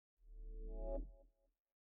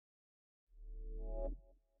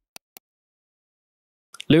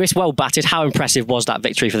Lewis, well batted. How impressive was that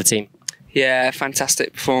victory for the team? Yeah,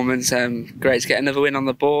 fantastic performance. Great to get another win on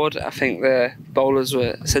the board. I think the bowlers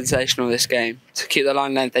were sensational this game. To keep the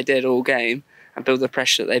line length they did all game and build the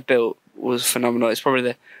pressure that they built was phenomenal. It's probably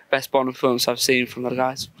the best bowling performance I've seen from the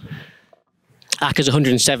guys. Acker's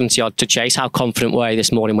 170 odd to chase. How confident were you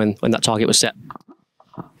this morning when that target was set?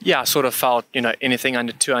 Yeah, I sort of felt, anything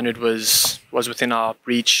under 200 was within our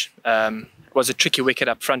reach. It was a tricky wicket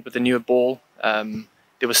up front with the newer ball.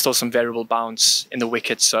 There was still some variable bounce in the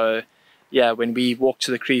wicket. So, yeah, when we walked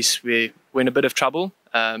to the crease, we were in a bit of trouble,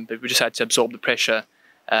 but we just had to absorb the pressure,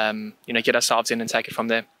 get ourselves in and take it from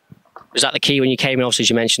there. Was that the key when you came in? Obviously, as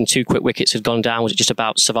you mentioned, 2 quick wickets had gone down. Was it just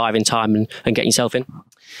about surviving time and getting yourself in?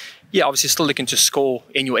 Yeah, obviously still looking to score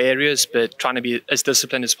in your areas, but trying to be as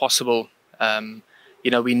disciplined as possible.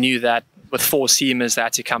 We knew that with 4 seamers, they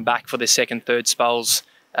had to come back for their second, third spells.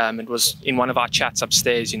 It was in one of our chats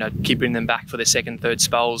upstairs, keep bringing them back for their second, third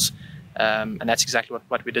spells. And that's exactly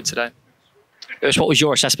what we did today. What was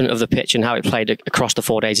your assessment of the pitch and how it played across the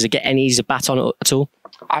 4 days? Did it get any easier bat on it at all?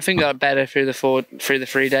 I think it got better through the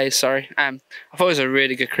 3 days. I thought it was a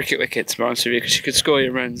really good cricket wicket, to be honest with you, because you could score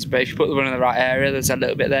your runs, but if you put the run in the right area, there's a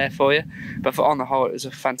little bit there for you. But on the whole, it was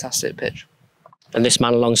a fantastic pitch. And this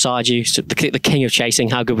man alongside you, the king of chasing,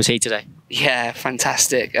 how good was he today? Yeah,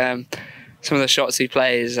 fantastic. Some of the shots he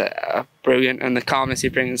plays are brilliant, and the calmness he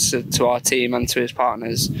brings to our team and to his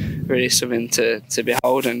partners really something to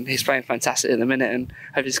behold. And he's playing fantastic at the minute, and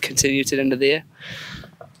hope he's continued to the end of the year.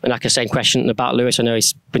 And like a same question about Lewis, I know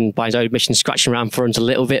he's been by his own admission scratching around for runs a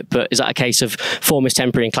little bit, but is that a case of form is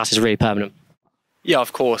temporary and class is really permanent? Yeah,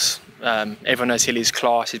 of course. Everyone knows Hilly's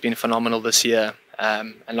class. He's been phenomenal this year,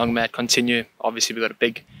 and long may it continue. Obviously, we've got a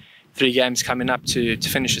big 3 games coming up to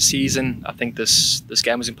finish the season. I think this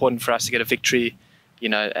game was important for us to get a victory,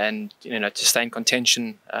 and to stay in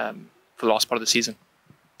contention for the last part of the season.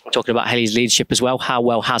 Talking about Hilly's leadership as well, how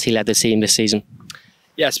well has he led the team this season?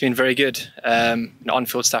 Yeah, it's been very good.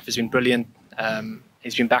 On-field stuff has been brilliant.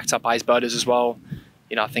 He's been backed up by his bowlers as well.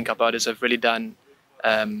 I think our bowlers have really done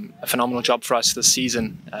a phenomenal job for us this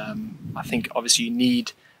season. I think obviously you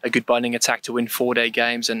need a good bowling attack to win 4-day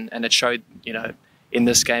games, and it showed, in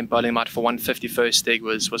this game, bowling him out for 150 first dig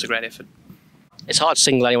was a great effort. It's hard to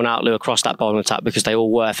single anyone out, Lou, across that bowling attack because they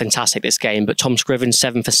all were fantastic this game, but Tom Scriven,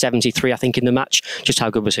 7 for 73, I think, in the match. Just how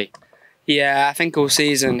good was he? Yeah, I think all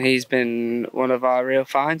season he's been one of our real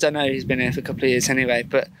finds. I know he's been here for a couple of years anyway,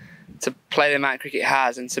 but to play the amount of cricket it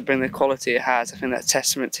has and to bring the quality it has, I think that's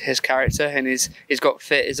testament to his character. And he's got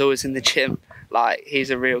fit, he's always in the gym.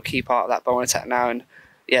 He's a real key part of that bowling attack now. And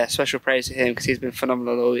yeah, special praise to him because he's been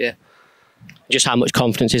phenomenal all year. Just how much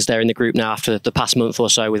confidence is there in the group now after the past month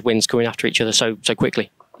or so with wins coming after each other so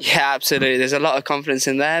quickly? Yeah, absolutely. There's a lot of confidence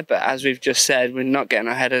in there, but as we've just said, we're not getting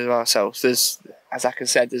ahead of ourselves. As Acker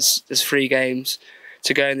said, there's 3 games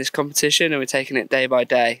to go in this competition, and we're taking it day by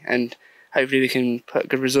day. And hopefully we can put a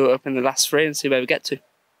good result up in the last 3 and see where we get to.